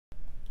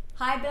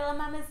Hi Bella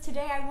Mamas,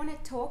 today I want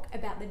to talk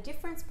about the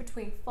difference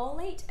between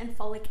folate and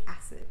folic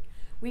acid.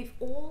 We've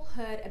all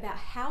heard about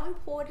how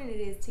important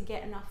it is to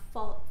get enough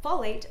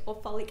folate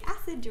or folic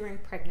acid during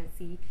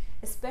pregnancy,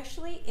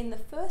 especially in the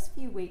first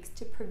few weeks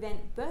to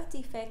prevent birth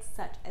defects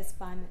such as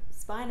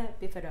spina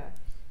bifida.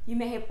 You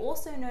may have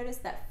also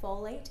noticed that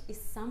folate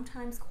is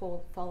sometimes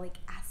called folic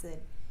acid.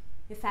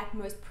 In fact,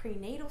 most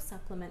prenatal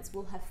supplements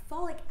will have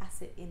folic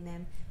acid in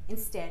them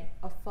instead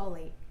of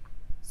folate.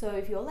 So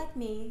if you're like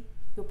me,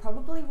 you're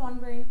probably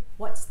wondering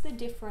what's the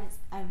difference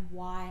and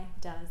why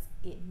does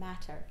it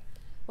matter?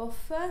 Well,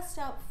 first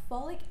up,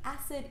 folic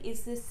acid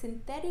is the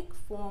synthetic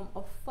form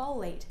of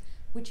folate,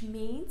 which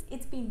means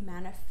it's been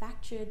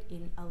manufactured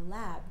in a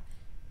lab,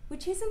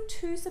 which isn't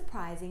too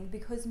surprising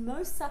because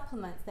most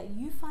supplements that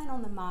you find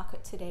on the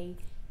market today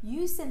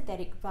use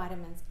synthetic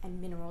vitamins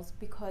and minerals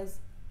because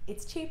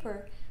it's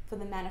cheaper for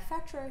the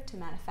manufacturer to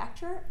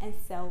manufacture and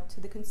sell to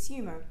the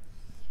consumer.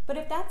 But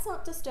if that's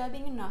not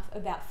disturbing enough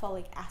about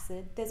folic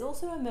acid, there's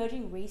also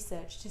emerging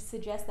research to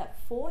suggest that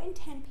 4 in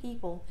 10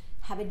 people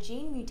have a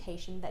gene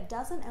mutation that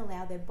doesn't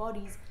allow their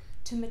bodies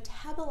to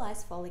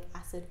metabolize folic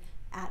acid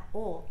at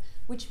all,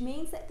 which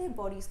means that their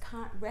bodies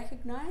can't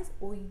recognize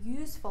or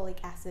use folic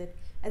acid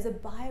as a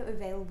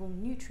bioavailable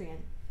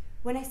nutrient.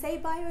 When I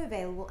say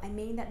bioavailable, I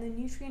mean that the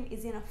nutrient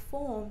is in a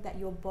form that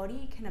your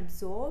body can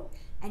absorb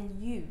and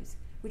use,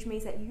 which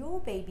means that your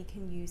baby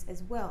can use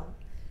as well.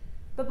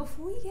 But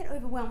before you get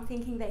overwhelmed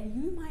thinking that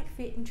you might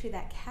fit into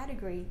that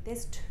category,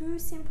 there's 2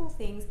 simple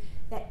things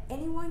that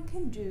anyone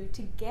can do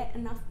to get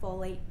enough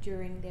folate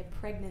during their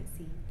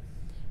pregnancy.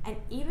 And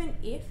even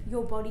if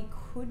your body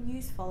could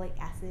use folic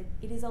acid,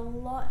 it is a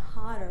lot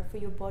harder for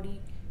your body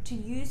to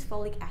use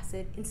folic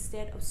acid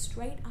instead of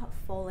straight up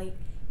folate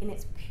in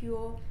its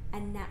pure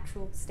and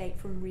natural state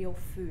from real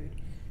food.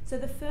 So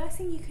the first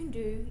thing you can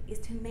do is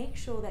to make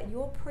sure that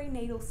your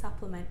prenatal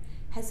supplement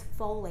has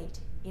folate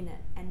in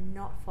it and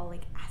not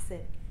folic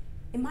acid.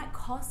 It might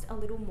cost a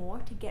little more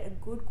to get a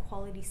good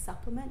quality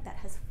supplement that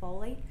has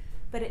folate,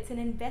 but it's an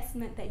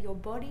investment that your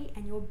body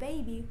and your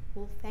baby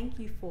will thank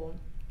you for.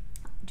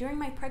 During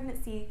my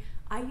pregnancy,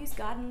 I used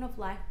Garden of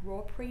Life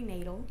Raw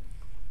Prenatal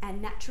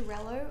and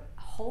Naturello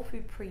Whole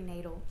Food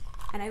Prenatal,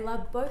 and I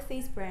loved both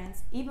these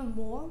brands even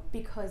more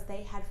because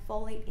they had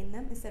folate in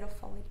them instead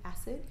of folic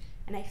acid,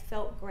 and I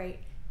felt great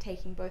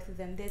taking both of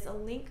them. There's a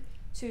link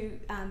to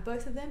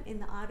both of them in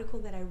the article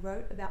that I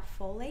wrote about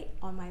folate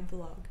on my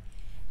blog.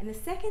 And the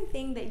second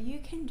thing that you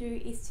can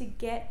do is to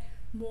get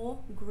more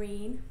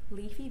green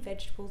leafy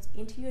vegetables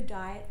into your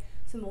diet,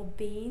 some more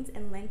beans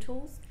and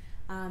lentils,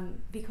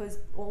 because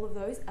all of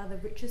those are the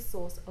richest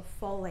source of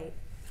folate.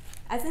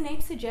 As the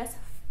name suggests,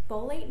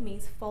 folate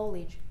means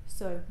foliage,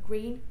 so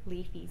green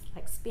leafies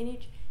like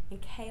spinach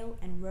and kale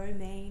and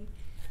romaine,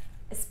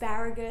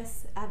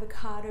 asparagus,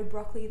 avocado,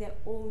 broccoli, they're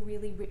all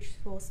really rich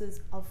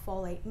sources of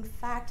folate. In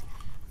fact,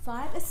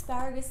 5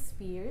 asparagus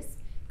spears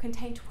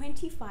contain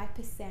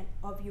 25%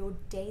 of your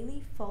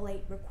daily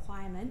folate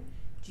requirement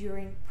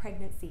during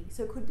pregnancy.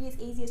 So it could be as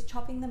easy as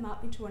chopping them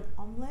up into an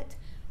omelette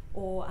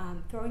or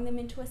throwing them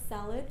into a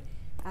salad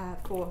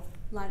for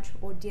lunch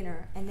or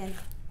dinner. And then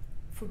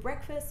for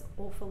breakfast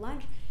or for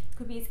lunch, it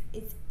could be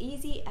as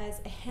easy as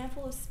a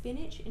handful of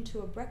spinach into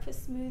a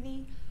breakfast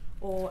smoothie,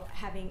 or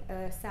having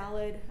a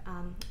salad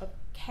of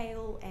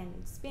kale and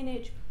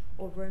spinach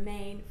or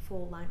romaine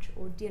for lunch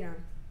or dinner.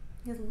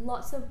 There's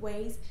lots of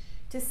ways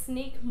to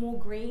sneak more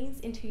greens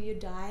into your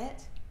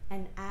diet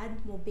and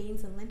add more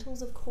beans and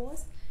lentils, of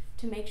course,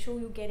 to make sure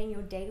you're getting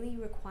your daily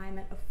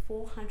requirement of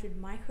 400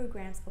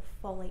 micrograms of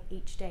folate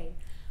each day.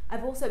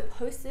 I've also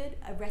posted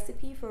a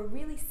recipe for a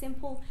really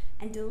simple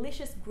and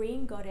delicious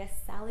green goddess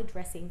salad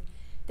dressing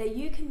that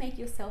you can make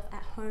yourself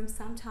at home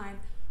sometime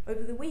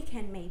over the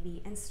weekend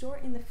maybe, and store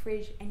it in the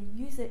fridge and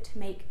use it to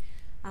make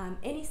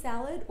any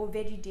salad or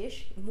veggie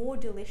dish more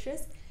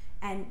delicious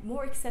and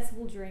more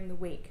accessible during the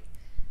week.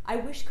 I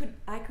wish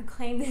I could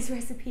claim this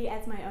recipe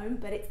as my own,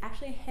 but it's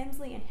actually a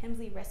Hemsley and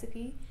Hemsley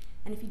recipe,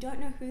 and if you don't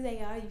know who they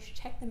are, you should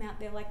check them out.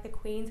 They're like the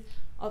queens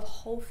of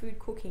whole food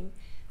cooking,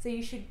 so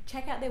you should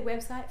check out their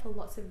website for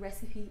lots of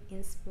recipe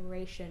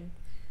inspiration.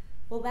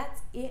 Well,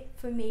 that's it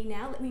for me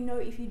now. Let me know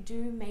if you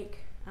do make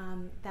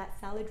that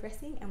salad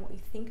dressing and what you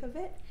think of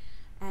it.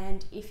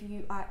 And if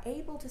you are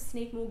able to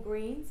sneak more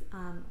greens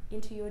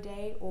into your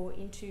day or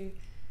into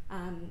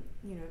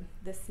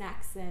the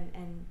snacks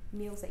and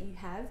meals that you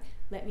have,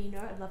 let me know.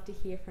 I'd love to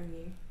hear from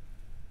you.